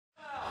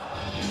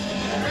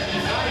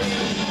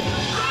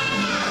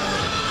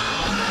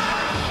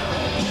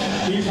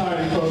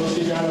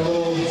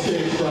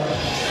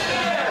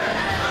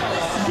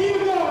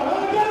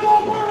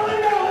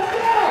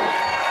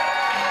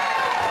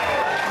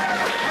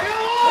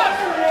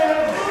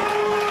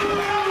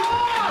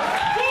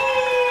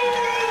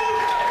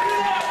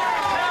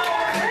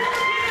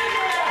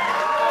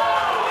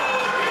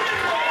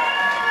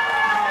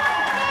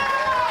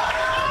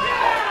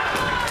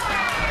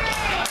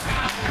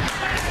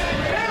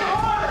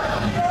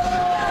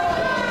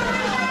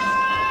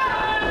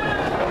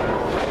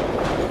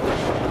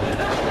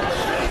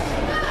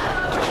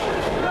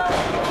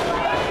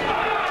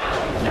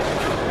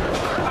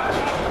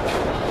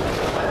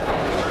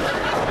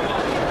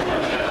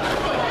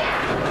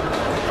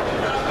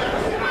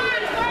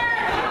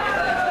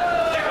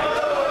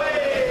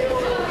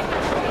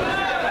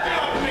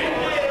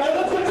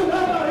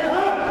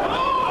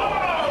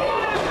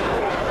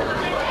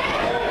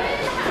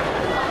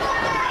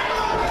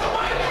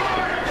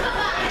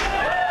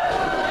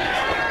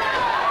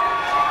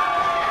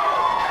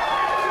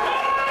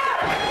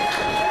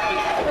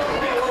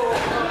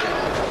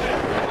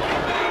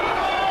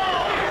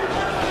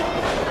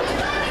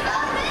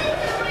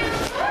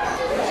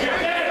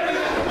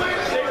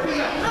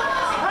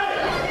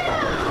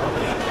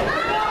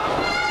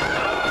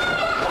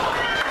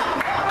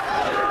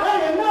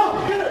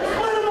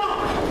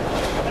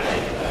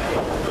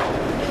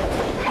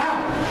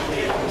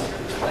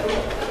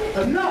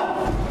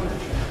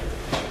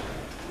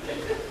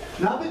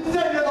And I've been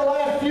sitting there the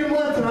last few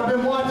months and I've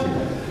been watching.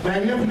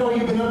 Man, you know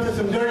you've been up to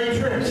some dirty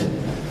tricks.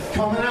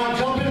 Coming out,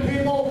 jumping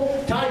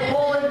people, tight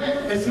pulling,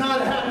 it's not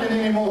happening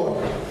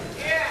anymore.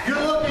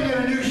 You're looking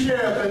at a new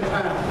sheriff in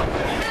town.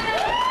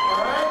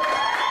 All right?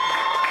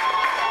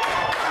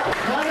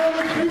 And I know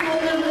there's people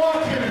have been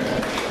watching.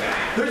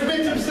 There's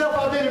been some stuff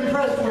I've been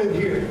impressed with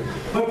here.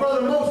 But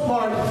for the most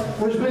part,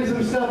 there's been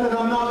some stuff that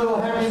I'm not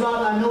real happy about,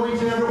 and I know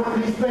each and every one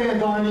of these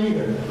fans aren't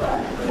either.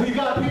 We've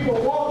got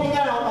people walking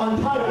out on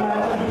title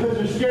matches because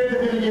they're scared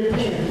they're going to get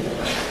pinned.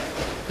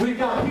 We've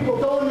got people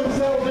throwing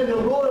themselves into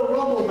Royal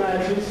Rumble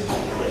matches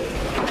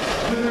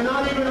when they're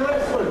not even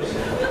wrestlers.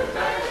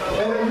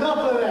 And enough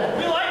of that.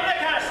 We like that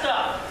kind of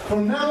stuff.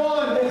 From now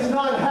on, it's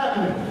not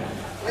happening.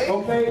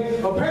 Okay?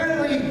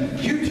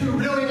 Apparently, you two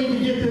really need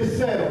to get this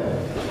settled.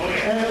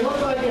 And it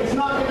looks like it's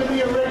not going to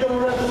be a regular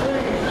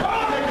wrestling.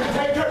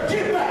 Take her,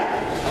 get back!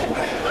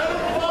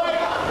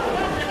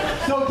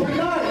 So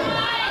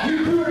tonight,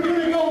 you two are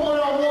going to go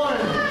one-on-one,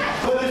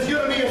 but there's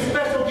going to be a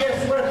special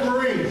guest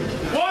referee.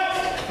 What?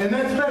 And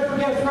that special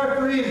guest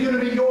referee is going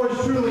to be yours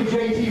truly,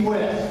 JT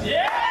West.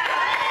 Yeah!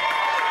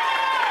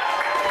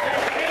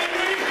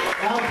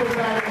 I'll put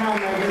that down,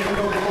 I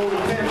guess,